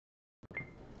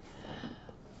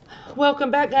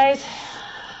Welcome back, guys.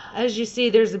 As you see,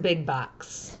 there's a big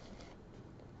box.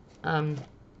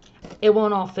 It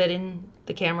won't all fit in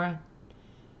the camera,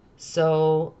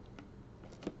 so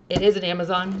it is an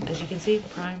Amazon, as you can see,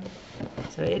 Prime.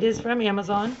 So it is from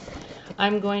Amazon.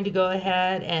 I'm going to go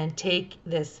ahead and take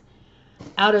this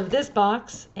out of this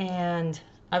box, and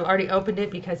I've already opened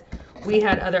it because we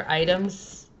had other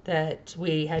items that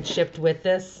we had shipped with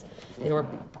this. They were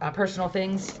personal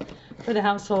things for the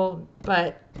household,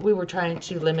 but we were trying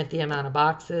to limit the amount of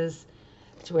boxes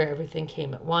to where everything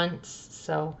came at once.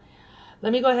 So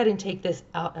let me go ahead and take this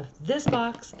out of this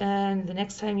box, and the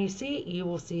next time you see it, you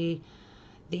will see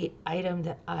the item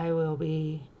that I will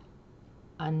be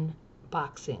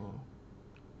unboxing.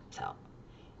 So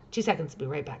 2 seconds, be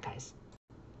right back, guys.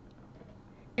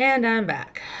 And I'm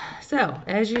back. So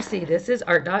as you see, this is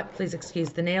Art Dot. Please excuse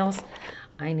the nails.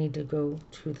 I need to go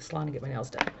to the salon and get my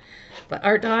nails done. But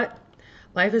Art Dot,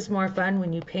 life is more fun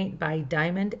when you paint by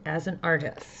Diamond as an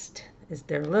artist, is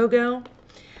their logo.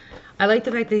 I like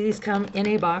the fact that these come in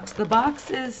a box. The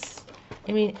box is,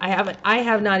 I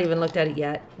have not even looked at it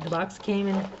yet. The box came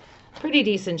in pretty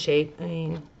decent shape.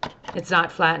 It's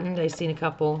not flattened. I've seen a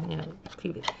couple,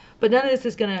 but none of this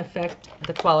is going to affect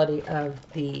the quality of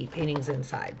the paintings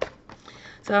inside.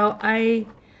 So I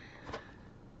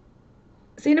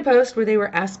seen a post where they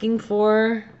were asking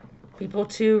for people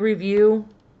to review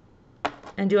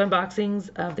and do unboxings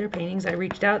of their paintings. I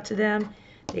reached out to them.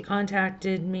 They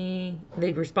contacted me.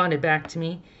 They responded back to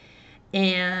me.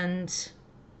 And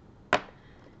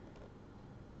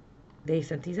they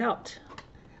sent these out.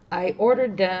 I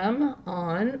ordered them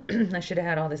on, I should have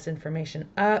had all this information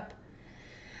up,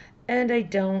 and I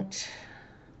don't,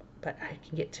 but I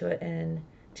can get to it in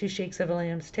 2 Shakes of a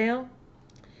Lamb's Tail.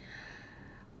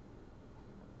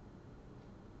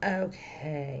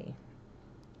 Okay.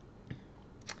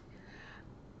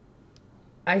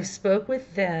 I spoke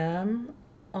with them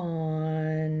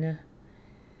on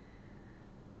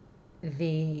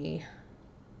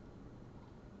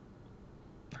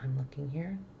I'm looking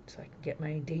here so I can get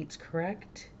my dates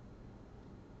correct.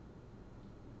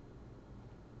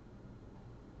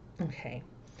 Okay.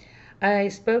 I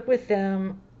spoke with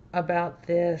them about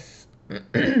this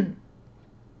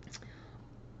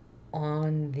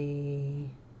on the,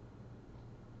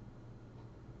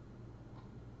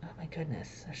 oh my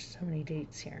goodness, there's so many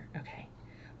dates here. Okay.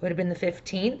 Would have been the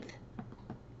 15th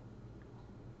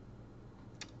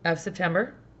of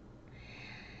September.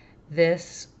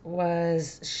 This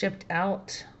was shipped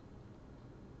out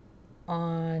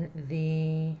on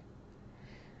the,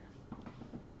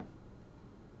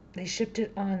 they shipped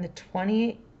it on the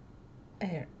 20th,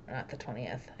 not the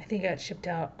 20th. I think it got shipped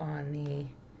out on the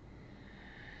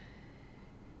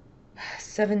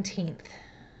 17th,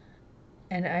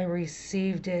 and I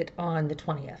received it on the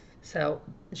 20th. So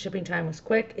the shipping time was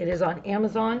quick. It is on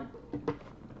Amazon.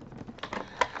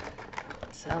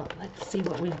 So let's see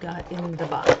what we've got in the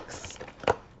box.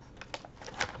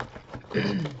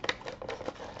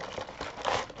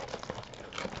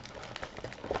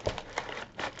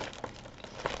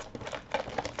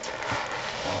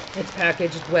 It's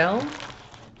packaged well.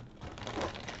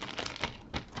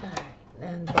 Alright,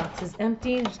 and the box is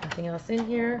empty. There's nothing else in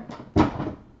here.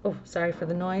 Oh, sorry for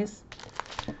the noise.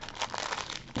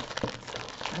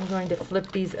 I'm going to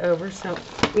flip these over so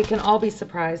we can all be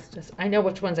surprised. I know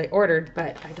which ones I ordered,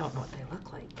 but I don't know what they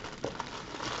look like.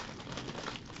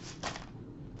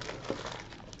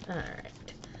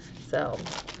 Alright, so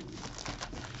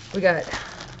we got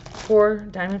 4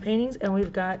 diamond paintings, and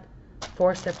we've got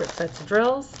 4 separate sets of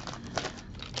drills.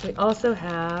 We also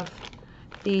have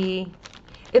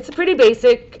it's a pretty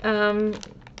basic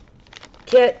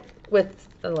kit with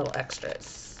a little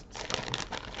extras.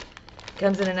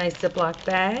 Comes in a nice Ziploc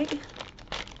bag.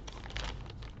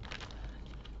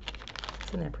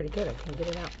 Isn't that pretty good? I can get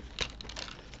it out.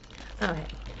 Okay.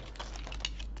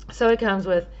 So it comes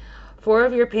with 4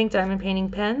 of your pink diamond painting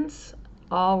pens,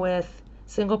 all with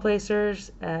single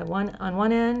placers on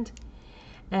one end.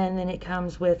 And then it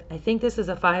comes with, I think this is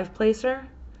a 5 placer,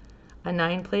 a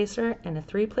 9 placer, and a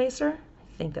 3 placer.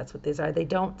 I think that's what these are. They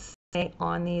don't say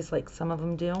on these like some of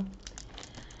them do.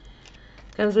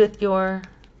 Comes with your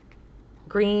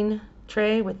green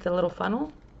tray with the little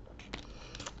funnel.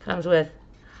 Comes with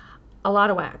a lot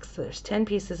of wax. So there's 10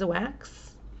 pieces of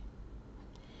wax.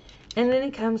 And then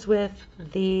it comes with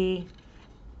the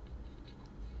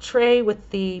tray with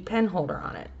the pen holder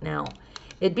on it. Now,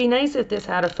 it'd be nice if this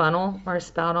had a funnel or a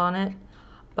spout on it,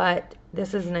 but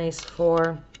this is nice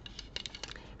for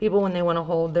people when they want to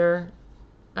hold their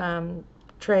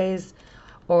trays,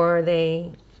 or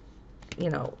their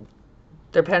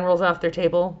pen rolls off their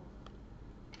table.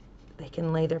 they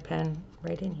can lay their pen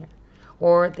right in here.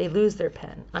 Or they lose their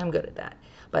pen. I'm good at that.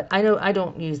 But I know I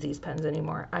don't use these pens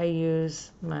anymore. I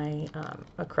use my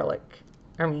acrylic,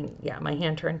 my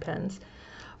hand-turned pens.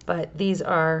 But these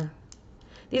are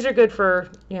good for,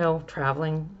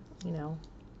 traveling,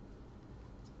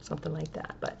 something like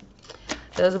that. But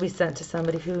those will be sent to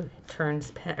somebody who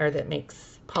turns pen, or that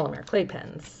makes polymer clay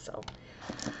pens. So,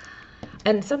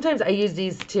 and sometimes I use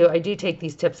these too. I do take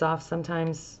these tips off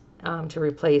sometimes to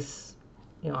replace,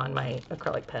 on my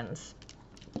acrylic pens.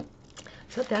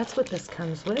 So that's what this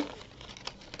comes with.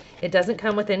 It doesn't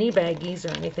come with any baggies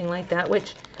or anything like that,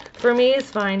 which for me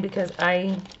is fine because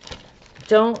I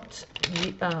don't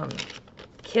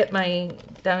kit my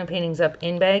diamond paintings up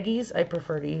in baggies. I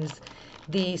prefer to use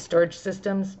the storage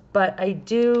systems, but I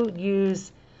do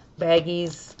use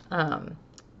baggies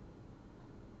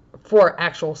for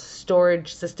actual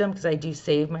storage system because I do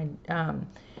save my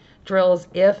drills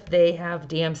if they have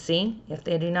DMC. If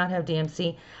they do not have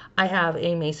DMC, I have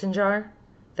a mason jar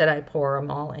that I pour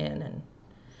them all in, and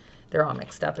they're all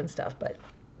mixed up and stuff, but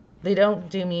they don't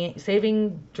do me,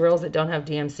 saving drills that don't have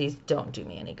DMCs don't do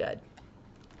me any good.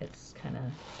 It's kind of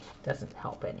doesn't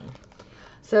help any.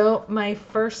 So my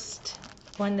first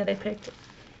one that I picked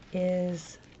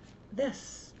is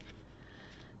this.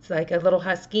 It's like a little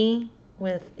husky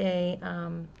with a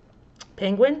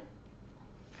penguin.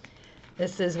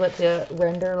 This is what the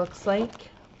render looks like.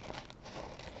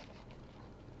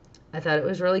 I thought it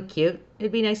was really cute.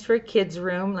 It'd be nice for a kid's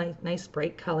room, like nice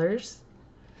bright colors.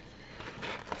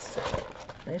 So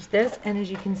there's this, and as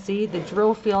you can see, the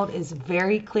drill field is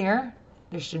very clear.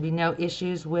 There should be no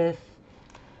issues with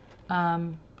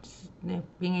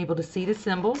being able to see the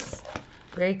symbols.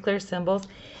 Very clear symbols.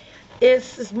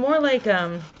 It's more like,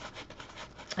 I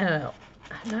don't know.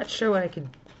 I'm not sure what I could,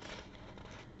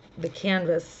 the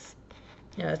canvas,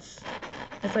 it's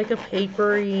like a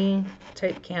papery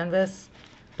type canvas,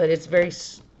 but it's very,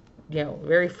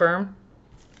 very firm.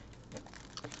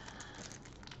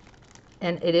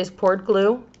 And it is poured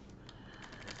glue.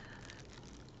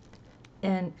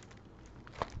 And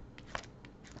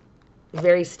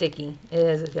very sticky.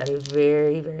 It's got a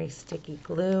very, very sticky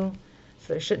glue.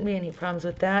 So there shouldn't be any problems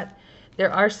with that.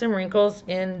 There are some wrinkles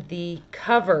in the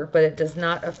cover, but it does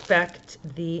not affect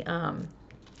the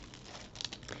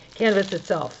canvas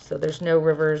itself. So there's no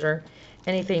rivers or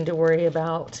anything to worry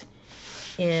about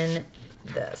in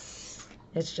this.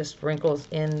 It's just wrinkles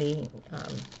in the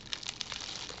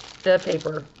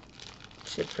paper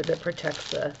that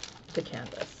protects the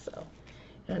canvas. So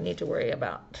you don't need to worry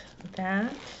about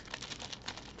that.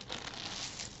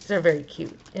 These are very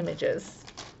cute images.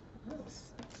 Oops.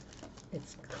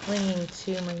 It's clinging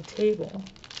to my table.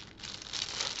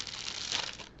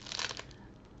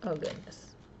 Oh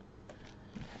goodness.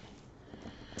 Okay.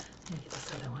 Let me get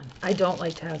this other one. I don't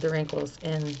like to have the wrinkles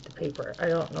in the paper. I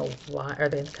don't know why, or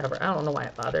in the cover. I don't know why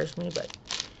it bothers me, but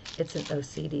it's an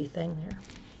OCD thing there.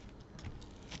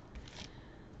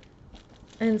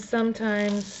 And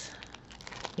sometimes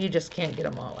you just can't get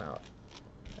them all out.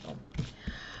 So. All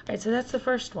right, so that's the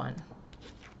first one.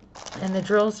 And the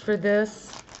drills for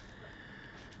this,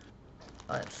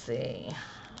 let's see.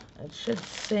 It should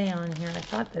say on here. I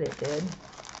thought that it did.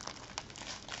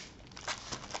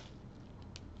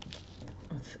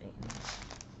 Let's see.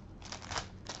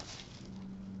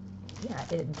 Yeah,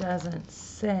 it doesn't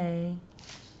say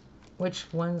which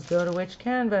ones go to which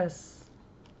canvas.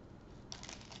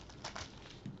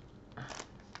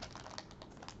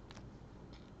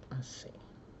 Let's see.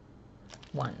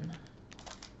 1,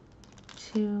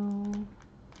 2.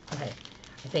 Okay,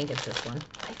 I think it's this one.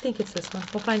 I think it's this one.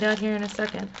 We'll find out here in a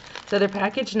second. So they're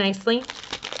packaged nicely.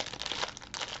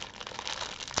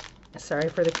 Sorry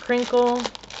for the crinkle.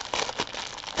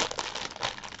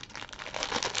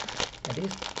 Yeah,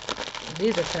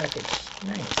 these are packaged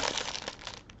nice.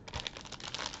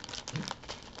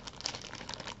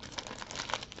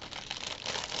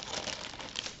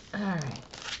 All right.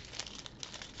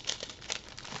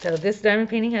 So this diamond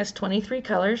painting has 23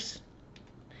 colors,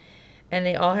 and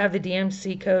they all have the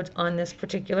DMC codes on this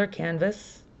particular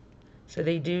canvas. So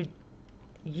they do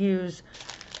use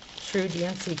true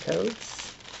DMC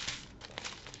codes.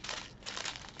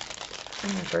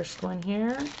 And the first one here,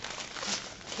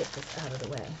 get this out of the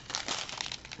way.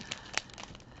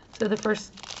 So the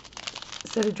first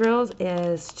set of drills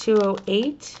is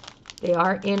 208. They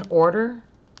are in order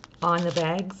on the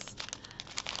bags.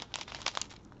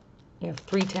 You have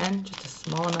 310, just a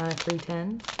small amount of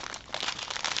 310.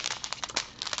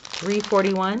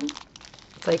 341,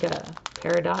 it's like a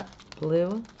peridot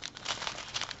blue.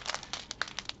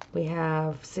 We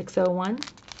have 601,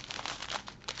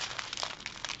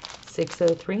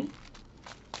 603,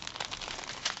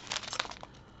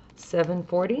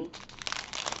 740,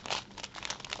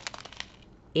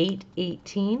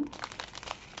 818,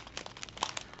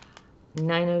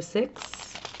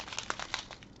 906,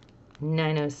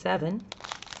 907,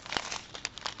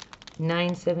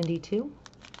 972,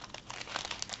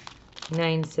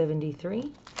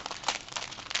 973,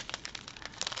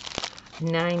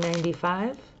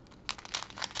 995,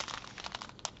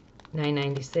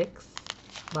 996,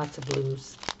 lots of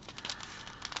blues,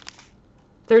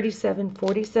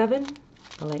 3747,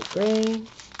 a light gray,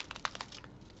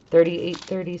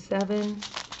 3837,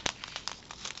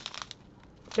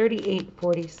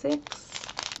 3846,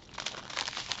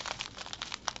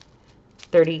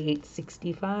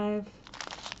 3865,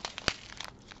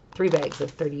 3 bags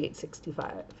of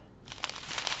 3865.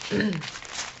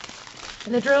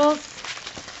 And the drills,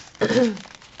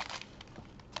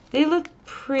 they look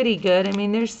pretty good. I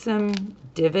mean, there's some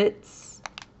divots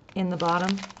in the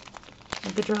bottom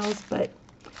of the drills, but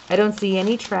I don't see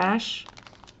any trash.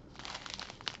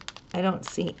 I don't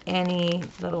see any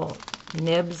little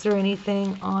nibs or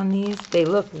anything on these. They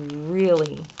look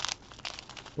really,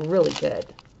 really good.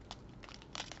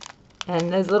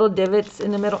 And those little divots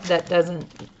in the middle, that doesn't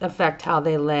affect how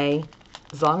they lay.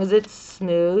 As long as it's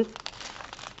smooth,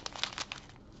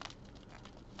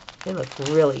 they look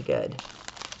really good.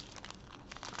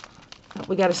 Oh,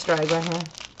 we got a straggler here.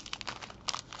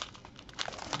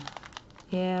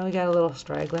 Yeah, we got a little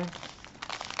straggler.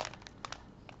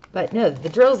 But no, the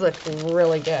drills look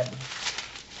really good.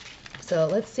 So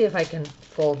let's see if I can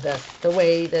fold this the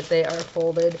way that they are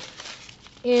folded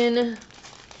in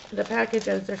the package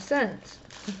as they're sent.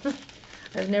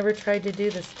 I've never tried to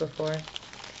do this before.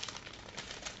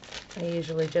 I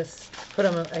usually just put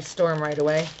them, I store them right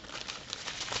away.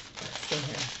 Let's see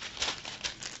here.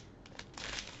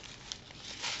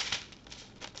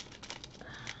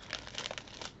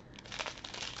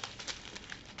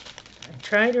 I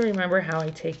try to remember how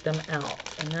I take them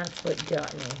out, and that's what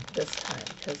got me this time,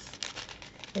 because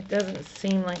it doesn't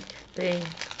seem like they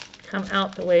come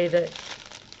out the way that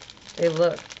they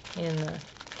look in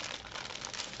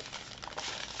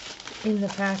the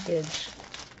package.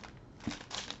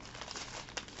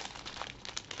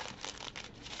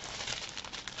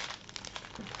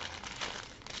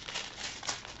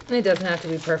 And it doesn't have to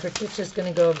be perfect. It's just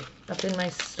going to go up in my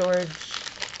storage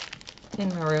in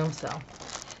my room. So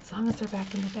as long as they're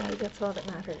back in the bag, that's all that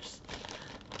matters.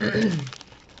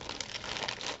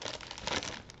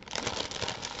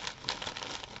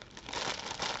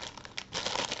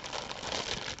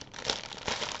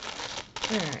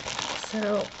 Alright,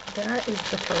 so that is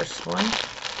the first one.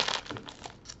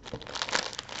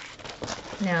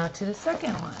 Now to the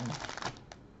second one.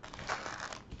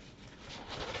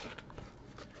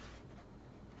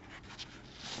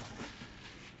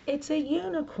 It's a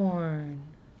unicorn.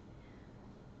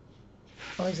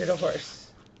 Or is it a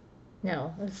horse?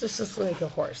 No, it's just like a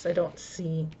horse. I don't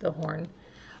see the horn.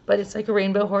 But it's like a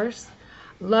rainbow horse.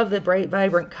 Love the bright,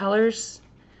 vibrant colors.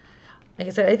 Like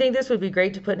I said, I think this would be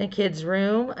great to put in a kid's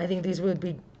room. I think these would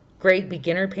be great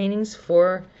beginner paintings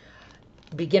for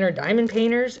beginner diamond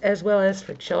painters as well as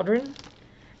for children.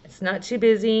 It's not too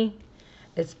busy.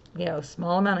 It's, you know,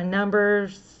 small amount of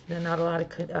numbers. There's not a lot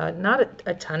of, not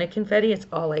a ton of confetti. It's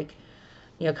all like,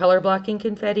 you know, color blocking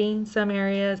confetti in some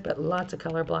areas, but lots of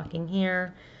color blocking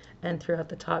here and throughout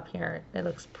the top here. It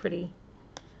looks pretty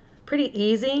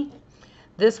easy.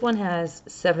 This one has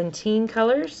 17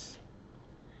 colors.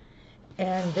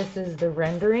 And this is the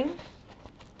rendering.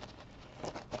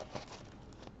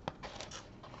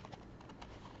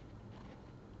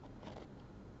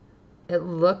 It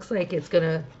looks like it's going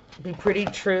to be pretty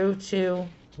true to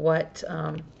what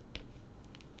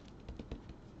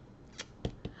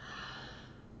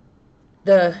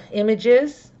the image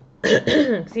is.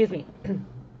 Excuse me.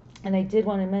 And I did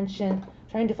want to mention,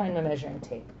 trying to find my measuring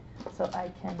tape so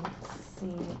I can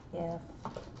see if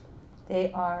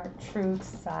they are true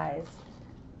size.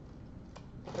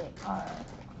 They are.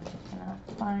 I cannot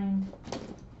find.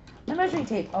 My measuring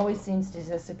tape always seems to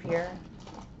disappear.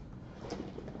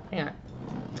 Hang on.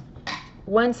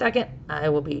 1 second. I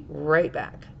will be right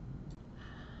back.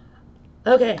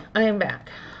 Okay, I am back.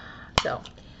 So,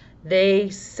 they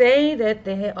say that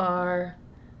they are,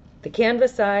 the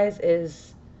canvas size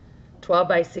is 12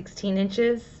 by 16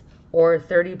 inches or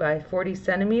 30 by 40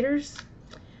 centimeters.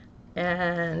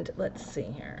 And let's see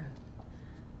here.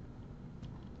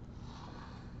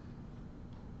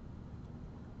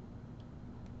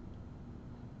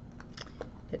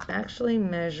 It actually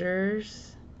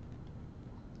measures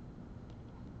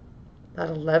about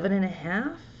 11 and a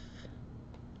half.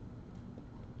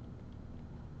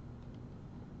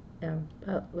 And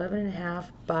about 11 and a half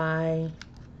by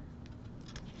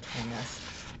Goodness.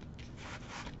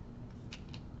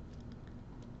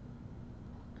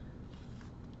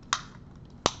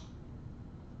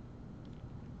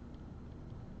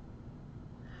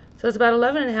 So it's about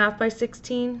 11.5 by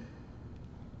 16.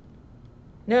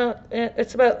 No,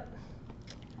 it's about,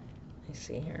 let me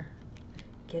see here.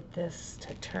 Get this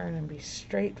to turn and be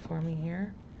straight for me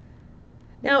here.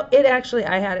 Now, it actually,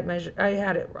 I had it measured, I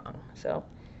had it wrong. So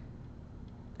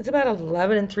it's about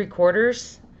 11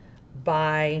 3/4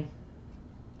 by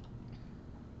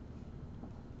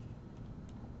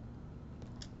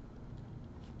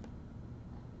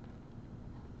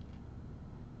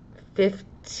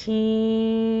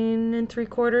 15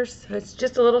 3/4. It's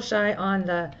just a little shy on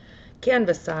the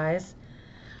canvas size.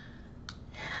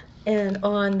 And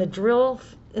on the drill,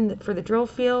 for the drill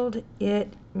field,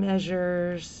 it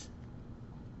measures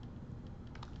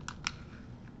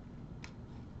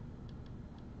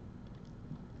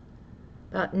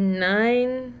about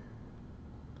 9,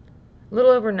 a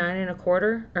little over 9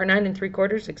 1/4, or 9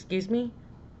 3/4, excuse me,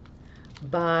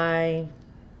 by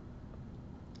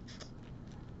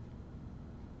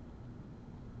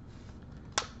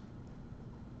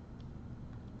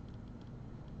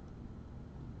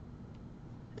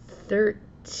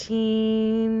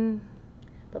 13,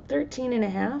 about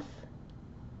 13.5.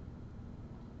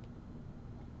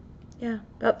 Yeah,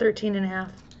 about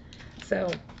 13.5. So,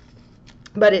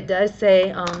 but it does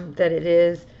say that it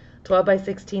is 12 by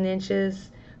 16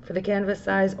 inches for the canvas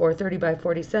size, or 30 by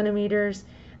 40 centimeters,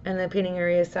 and the painting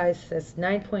area size says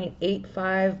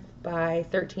 9.85 by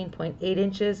 13.8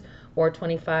 inches, or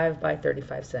 25 by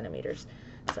 35 centimeters.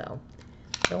 So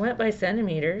I went by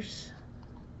centimeters.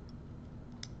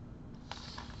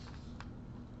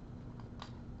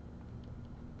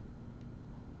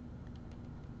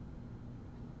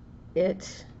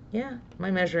 Yeah, my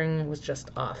measuring was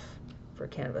just off for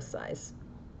canvas size.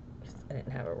 I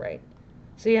didn't have it right.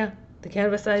 So yeah, the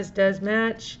canvas size does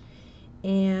match,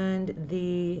 and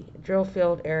the drill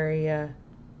field area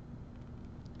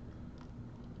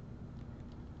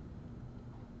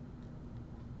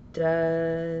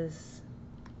does,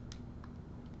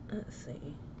 let's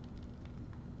see,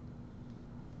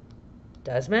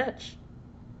 does match.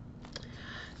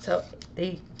 So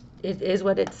it is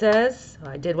what it says.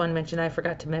 I did want to mention I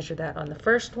forgot to measure that on the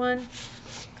first one.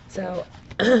 So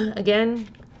again,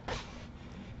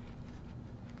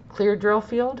 clear drill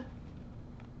field.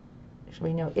 There should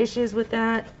be no issues with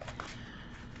that.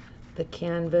 The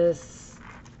canvas,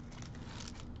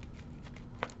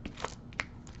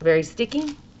 very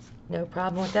sticky, no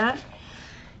problem with that.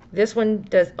 This one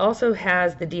also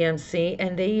has the DMC,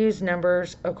 and they use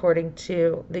numbers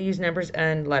they use numbers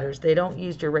and letters. They don't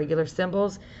use your regular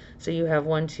symbols. So you have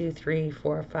 1 2 3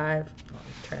 4 5. I'll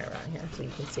turn it around here so you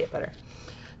can see it better.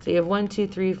 So you have 1 2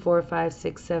 3 4 5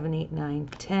 6 7 8 9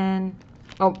 10.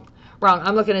 Oh, wrong.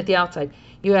 I'm looking at the outside.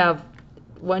 You have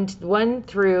 1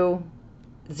 through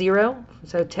 0.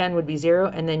 So 10 would be 0,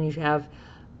 and then you have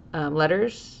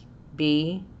letters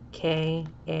B, K,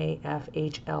 A, F,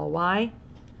 H, L, Y.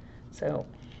 So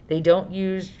they don't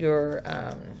use your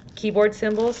keyboard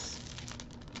symbols.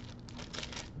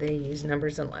 They use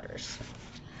numbers and letters.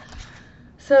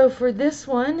 So for this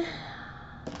one,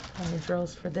 the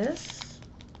drills for this.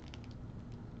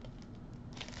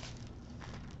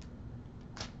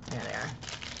 There they are.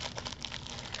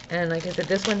 And like I said,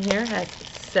 this one here has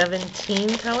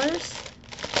 17 colors.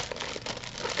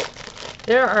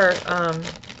 There are,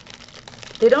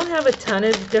 they don't have a ton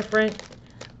of different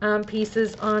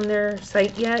pieces on their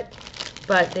site yet,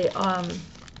 but they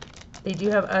do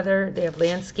have they have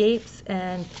landscapes,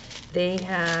 and they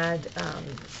had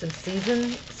some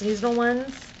seasonal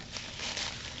ones,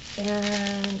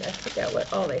 and I forget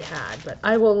what all they had, but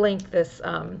I will link this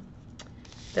the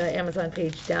Amazon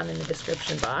page down in the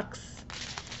description box,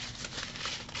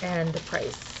 and the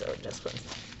price. So just one,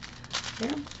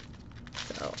 yeah.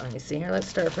 So let me see here. Let's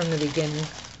start from the beginning.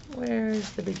 Where's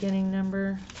the beginning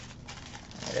number?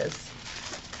 There it is.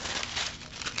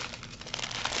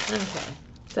 Okay,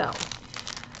 so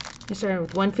you started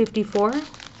with 154,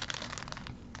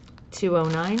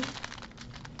 209,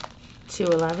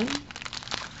 211,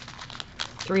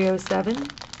 307,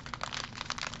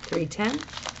 310,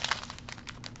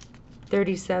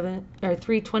 37 or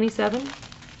 327,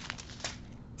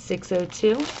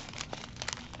 602,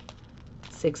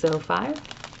 605,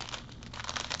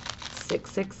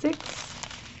 666,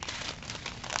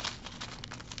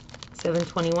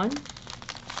 721,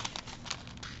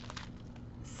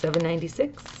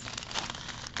 796,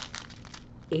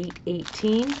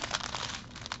 818,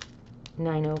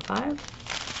 905,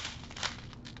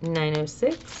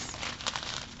 906,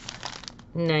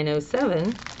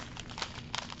 907,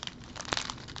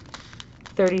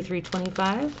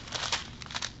 33.25,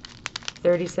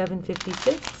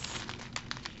 37.56,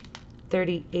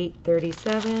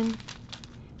 38.37,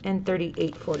 and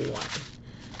 38.41.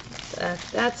 So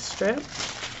that's strip.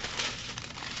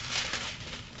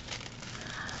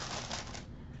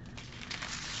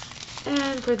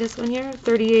 And for this one here,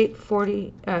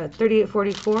 38.44,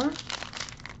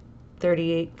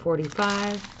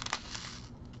 38.45,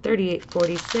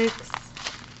 38.46,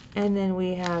 and then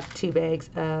we have 2 bags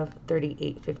of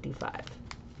 38.55.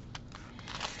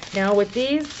 Now with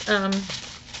these,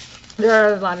 there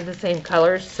are a lot of the same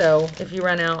colors, so if you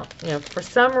run out, for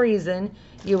some reason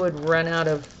you would run out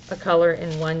of a color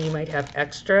in one, you might have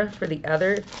extra for the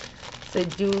other. So they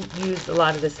do use a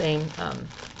lot of the same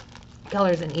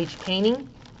colors in each painting.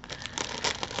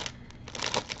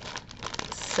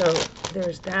 So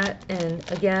there's that, and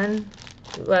again,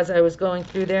 as I was going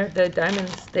through there, the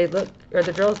diamonds, the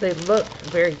drills, they look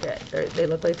very good. They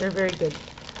look like they're very good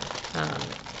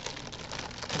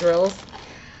drills.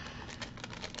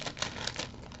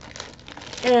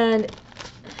 And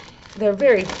they're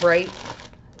very bright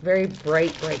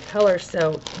colors,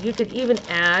 so you could even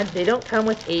add, they don't come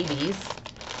with ABs,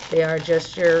 they are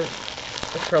just your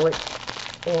acrylic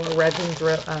or resin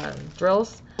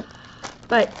drills,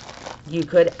 but you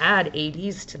could add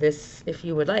ABs to this if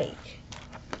you would like.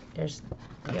 There's,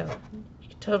 you can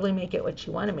totally make it what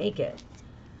you want to make it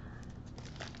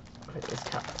for these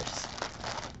colors.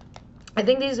 I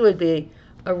think these would be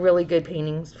a really good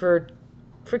paintings for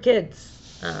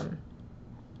kids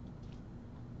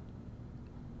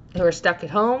who are stuck at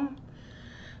home,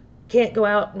 can't go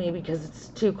out maybe because it's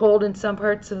too cold in some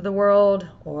parts of the world,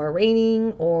 or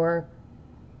raining, or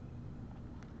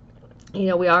we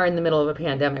are in the middle of a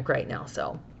pandemic right now,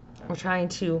 so we're trying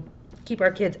to keep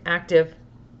our kids active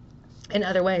in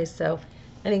other ways. So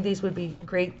I think these would be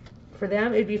great for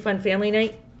them. It'd be fun family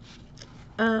night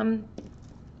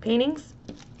paintings,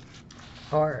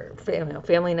 or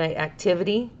family night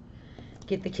activity.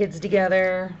 Get the kids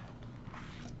together,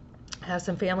 have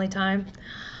some family time.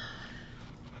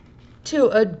 2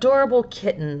 adorable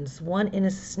kittens, one in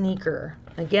a sneaker.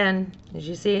 Again, as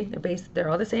you see, they're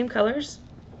all the same colors.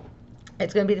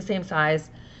 It's going to be the same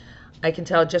size. I can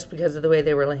tell just because of the way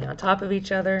they were laying on top of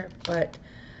each other, but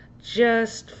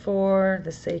just for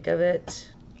the sake of it,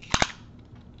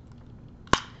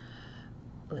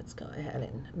 let's go ahead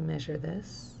and measure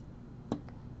this.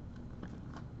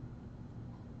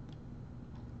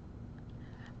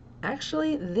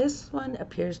 Actually, this one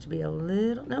appears to be a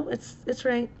little, no, it's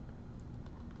right.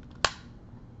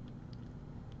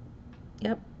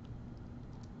 Yep.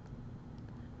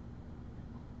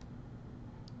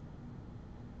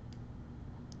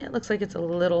 It looks like it's a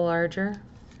little larger.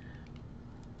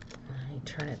 Let me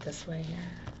turn it this way here.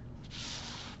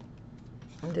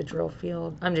 The drill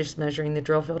field. I'm just measuring the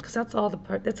drill field because that's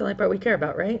the only part we care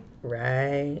about, right?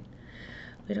 Right.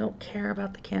 We don't care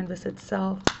about the canvas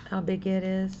itself, how big it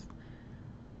is.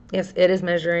 Yes, it is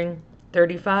measuring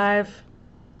 35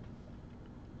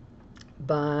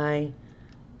 by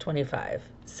 25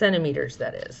 centimeters,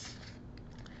 that is.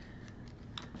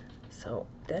 So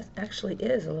that actually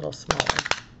is a little smaller.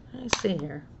 Let me see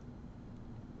here.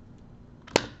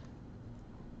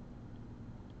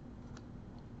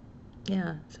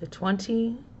 Yeah, so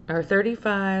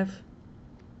 35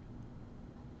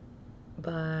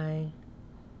 by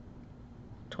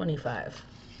 25.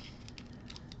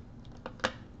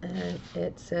 And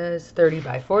it says 30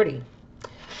 by 40.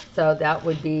 So that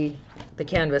would be the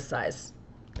canvas size.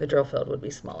 The drill field would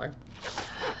be smaller.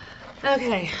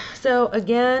 Okay, so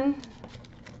again,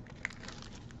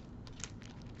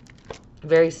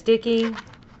 very sticky.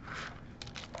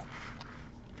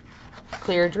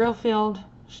 Clear drill field.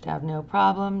 Should have no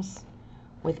problems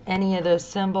with any of those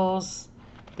symbols.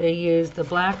 They use the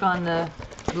black on the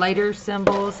lighter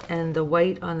symbols and the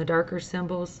white on the darker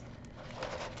symbols.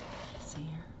 See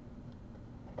here.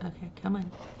 Okay, come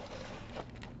on.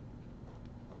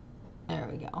 There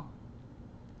we go.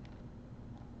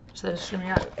 So there shouldn't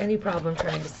have any problem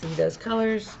trying to see those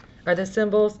colors or the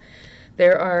symbols.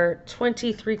 There are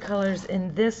 23 colors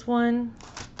in this one.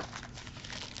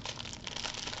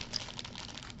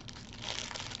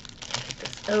 Get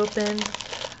this open.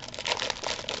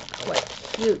 What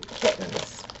cute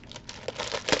kittens.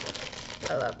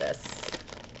 I love this.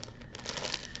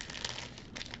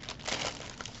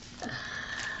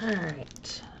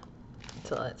 Alright.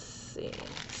 So let's see.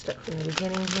 Start from the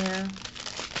beginning here.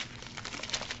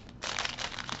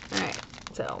 Alright.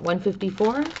 So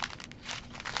 154.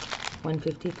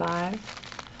 155.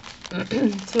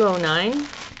 209.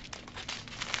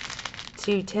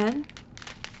 210.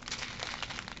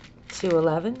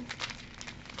 211.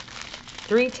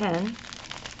 310,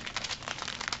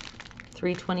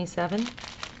 327.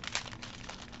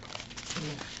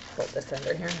 Fold this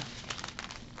under here.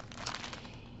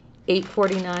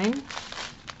 849,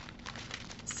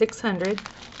 600,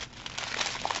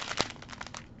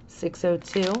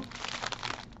 602,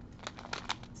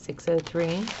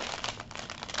 603,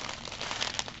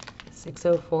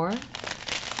 604,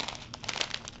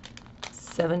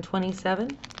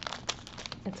 727.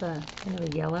 It's a kind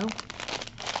of a yellow.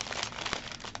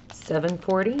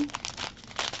 740,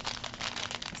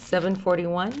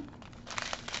 741,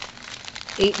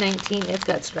 819. It's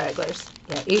got stragglers.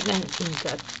 Yeah, 819's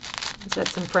got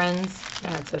some friends.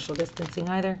 Not social distancing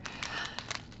either.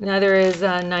 Now there is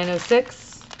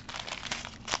 906,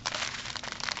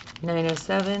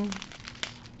 907,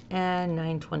 and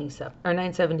 927 or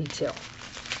 972.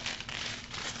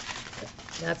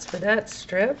 That's for that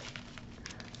strip.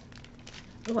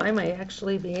 Oh, I might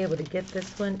actually be able to get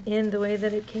this one in the way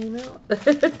that it came out.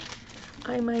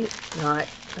 I might not.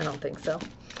 I don't think so.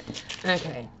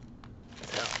 Okay.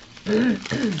 So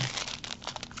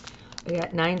we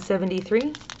got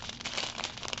 973,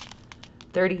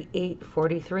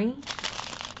 3843,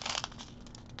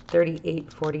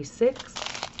 3846,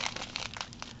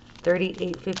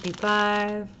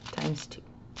 3855 times 2.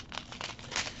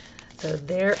 So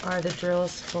there are the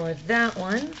drills for that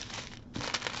one.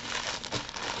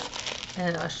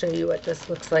 And I'll show you what this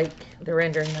looks like, the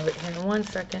rendering of it here in 1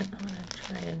 second. I'm going to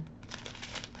try and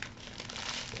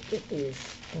get these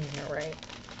in here right.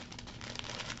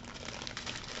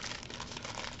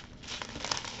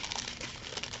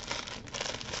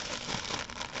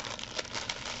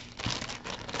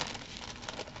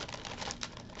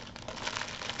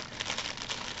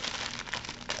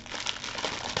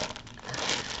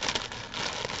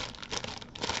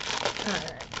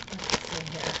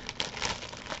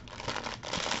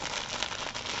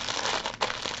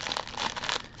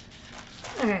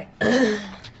 Alright,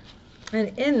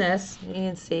 and in this, you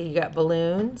can see you got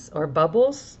balloons or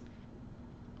bubbles,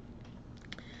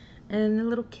 and the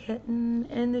little kitten,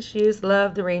 and the shoes.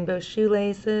 Love the rainbow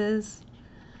shoelaces.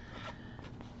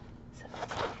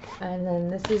 And then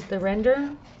this is the render.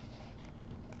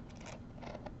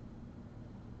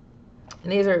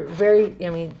 And these are very, I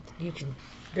mean,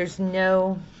 there's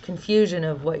no confusion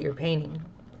of what you're painting.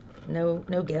 No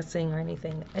guessing or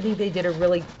anything. I think they did a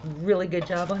really, really good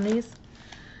job on these.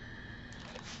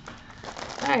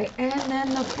 Alright, and then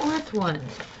the fourth one.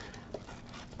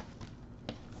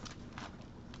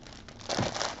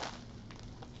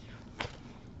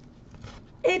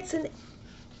 It's an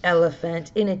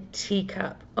elephant in a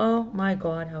teacup. Oh my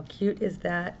god, how cute is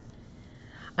that?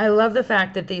 I love the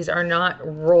fact that these are not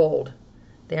rolled.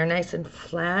 They are nice and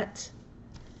flat.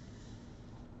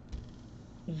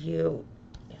 I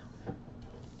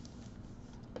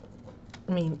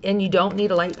mean, and you don't need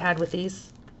a light pad with these.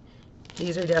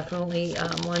 These are definitely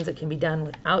ones that can be done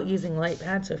without using a light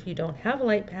pad. So if you don't have a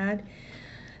light pad,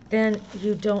 then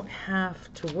you don't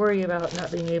have to worry about not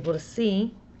being able to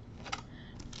see.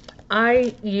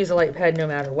 I use a light pad no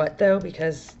matter what though,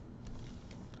 because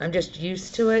I'm just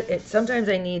used to it. Sometimes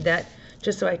I need that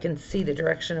just so I can see the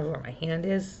direction of where my hand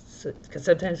is. Because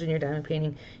sometimes when you're diamond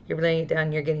painting, you're laying it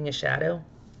down, you're getting a shadow.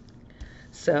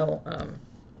 So,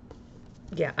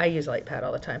 yeah, I use a light pad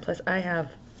all the time. Plus, I have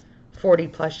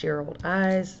 40-plus-year-old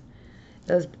eyes.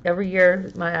 Every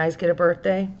year, my eyes get a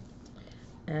birthday.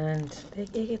 And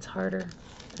it gets harder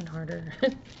and harder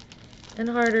and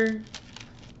harder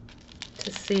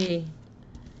to see.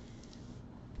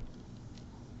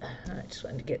 I just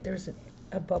wanted to get, there's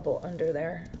a bubble under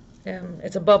there.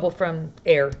 It's a bubble from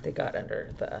air that got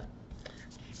under the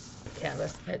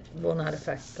canvas. It will not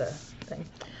affect the thing.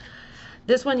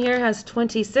 This one here has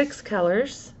 26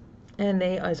 colors, and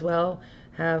they as well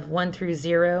have 1 through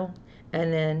 0,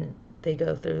 and then they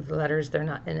go through the letters. They're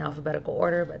not in alphabetical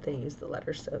order, but they use the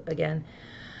letters. So again,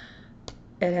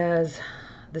 it has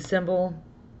the symbol,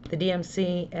 the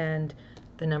DMC, and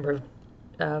the number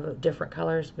of different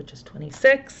colors, which is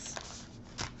 26.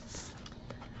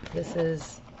 This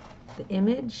is the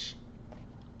image.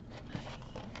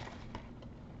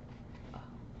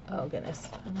 Oh goodness,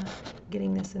 I'm not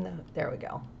getting this in the, there we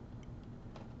go.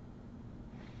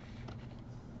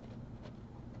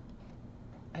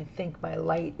 I think my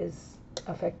light is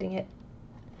affecting it.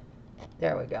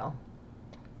 There we go.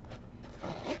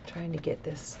 Trying to get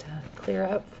this to clear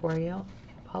up for you. I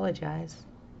apologize.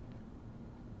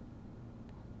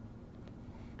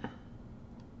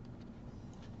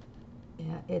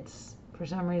 Yeah, it's, for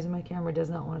some reason my camera does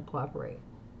not want to cooperate.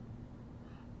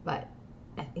 But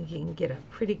I think you can get a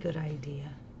pretty good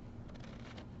idea.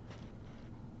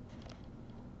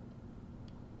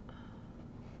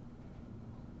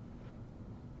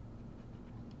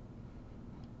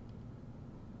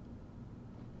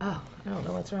 I don't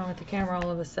know what's wrong with the camera all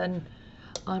of a sudden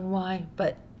on why,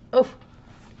 but oh,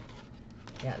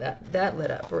 yeah, that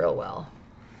lit up real well.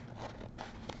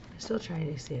 I'm still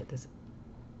trying to see it. This,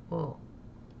 whoa.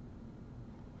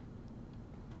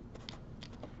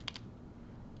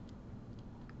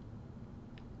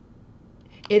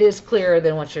 It is clearer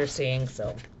than what you're seeing,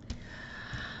 so.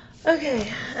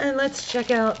 Okay, and let's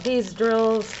check out these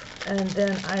drills, and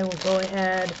then I will go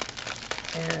ahead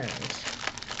and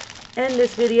end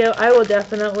this video. I would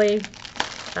definitely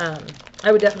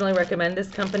recommend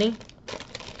this company.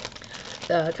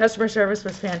 The customer service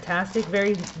was fantastic.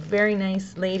 Very, very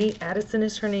nice lady. Addison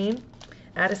is her name.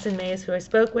 Addison May is who I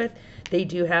spoke with. They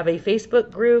do have a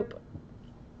Facebook group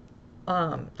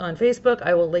on Facebook.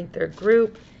 I will link their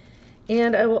group,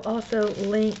 and I will also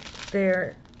link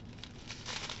their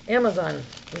Amazon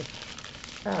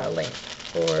link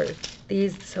for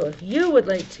these. So if you would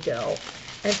like to go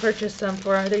and purchase some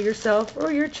for either yourself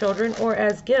or your children, or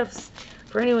as gifts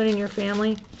for anyone in your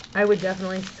family, I would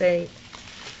definitely say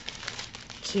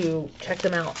to check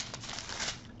them out.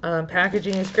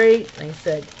 Packaging is great. Like I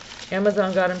said,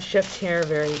 Amazon got them shipped here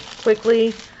very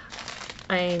quickly.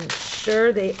 I'm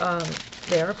sure they are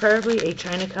probably a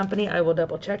China company. I will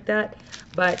double check that,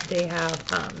 but they have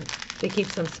they keep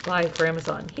some supply for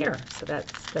Amazon here, so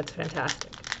that's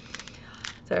fantastic.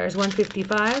 So there's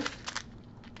 155,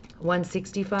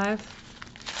 165,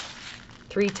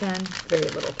 310, very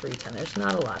little 310. There's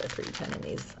not a lot of 310 in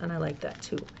these, and I like that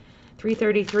too.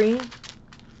 333,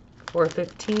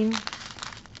 415,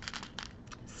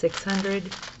 600,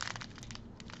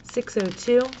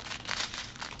 602,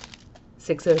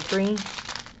 603,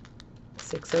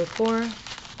 604,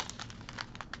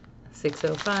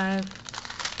 605,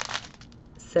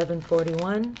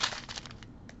 741,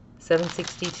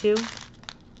 762,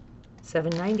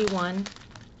 791,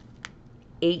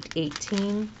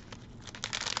 818,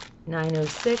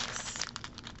 906,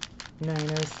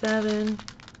 907,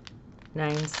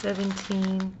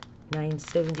 917,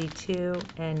 972,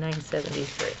 and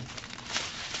 973.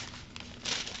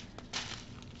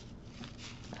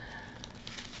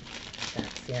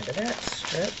 That's the end of that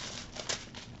strip.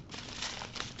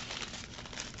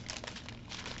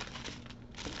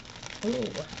 Ooh,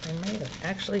 I might have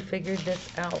actually figured this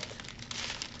out.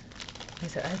 Like I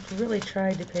said, I've really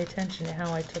tried to pay attention to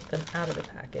how I took them out of the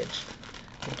package.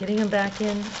 And getting them back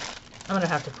in, I'm going to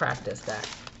have to practice that.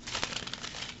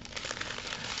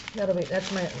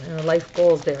 That's my life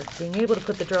goals there. Being able to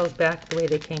put the drills back the way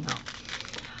they came out.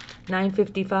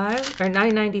 955 or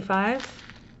 995,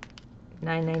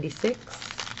 996,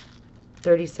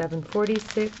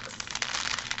 3746,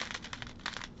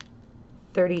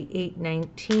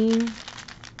 3819,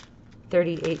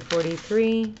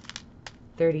 3843,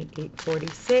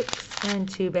 3846, and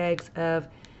 2 bags of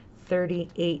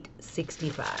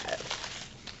 3865.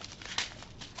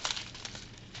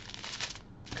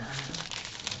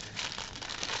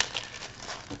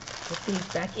 Put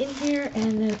these back in here,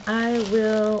 and then I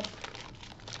will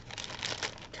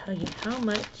tell you how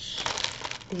much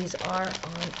these are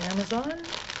on Amazon.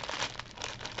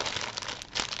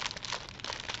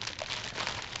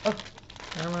 Oh,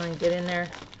 I'm going to get in there.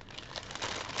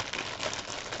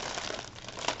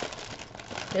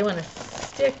 They want to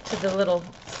stick to the little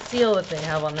seal that they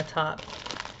have on the top.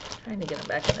 Trying to get them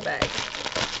back in the bag.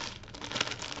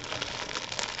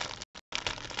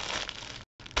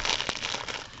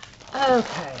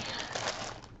 Okay.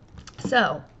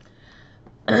 So,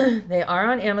 they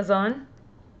are on Amazon.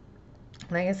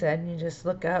 Like I said, you just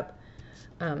look up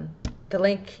the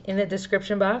link in the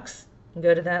description box and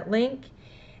go to that link.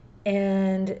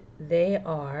 And they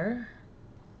are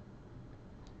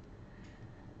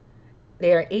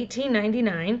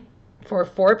 $18.99 for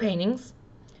 4 paintings.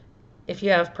 If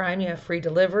you have Prime, you have free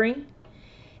delivery,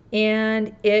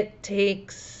 and it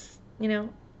takes,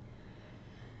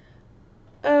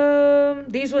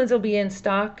 these ones will be in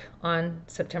stock on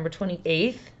September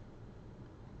 28th,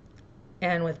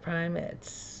 and with Prime,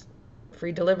 it's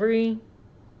free delivery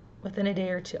within a day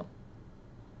or two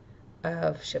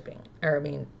of shipping,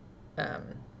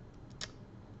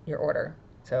 your order.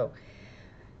 So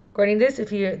according to this, if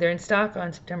they're in stock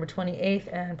on September 28th,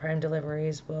 and Prime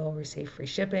deliveries will receive free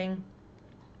shipping.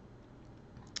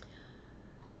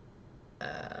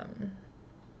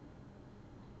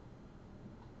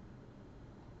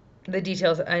 The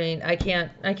details, I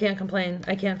can't complain.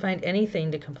 I can't find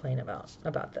anything to complain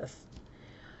about this.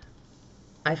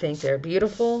 I think they're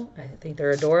beautiful. I think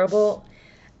they're adorable.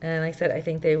 And like I said, I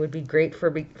think they would be great for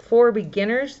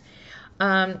beginners.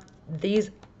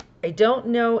 These, I don't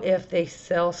know if they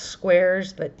sell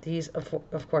squares, but these,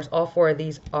 of course, all 4 of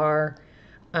these are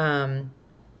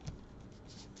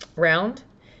round.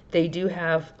 They do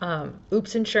have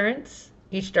Oops insurance.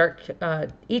 Each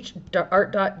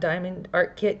Art Dot Diamond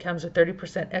Art Kit comes with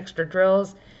 30% extra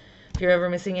drills. If you're ever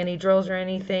missing any drills or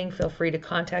anything, feel free to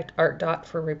contact Art Dot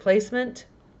for replacement.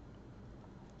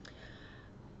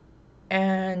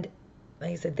 And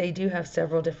like I said, they do have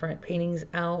several different paintings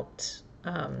out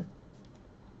on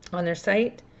their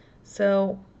site.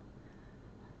 So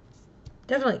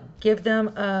definitely give them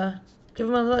a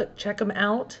look, check them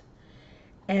out.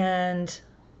 And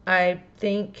I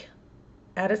thank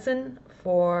Addison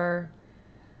for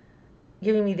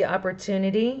giving me the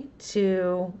opportunity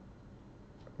to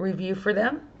review for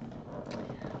them.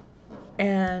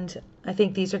 And I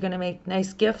think these are going to make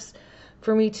nice gifts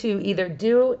for me to either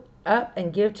do up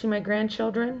and give to my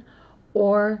grandchildren,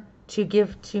 or to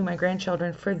give to my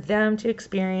grandchildren for them to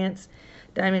experience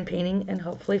diamond painting and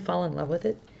hopefully fall in love with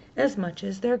it as much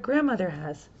as their grandmother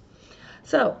has.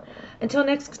 So until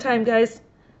next time, guys,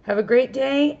 have a great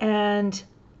day and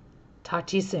talk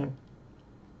to you soon.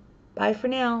 Bye for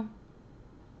now.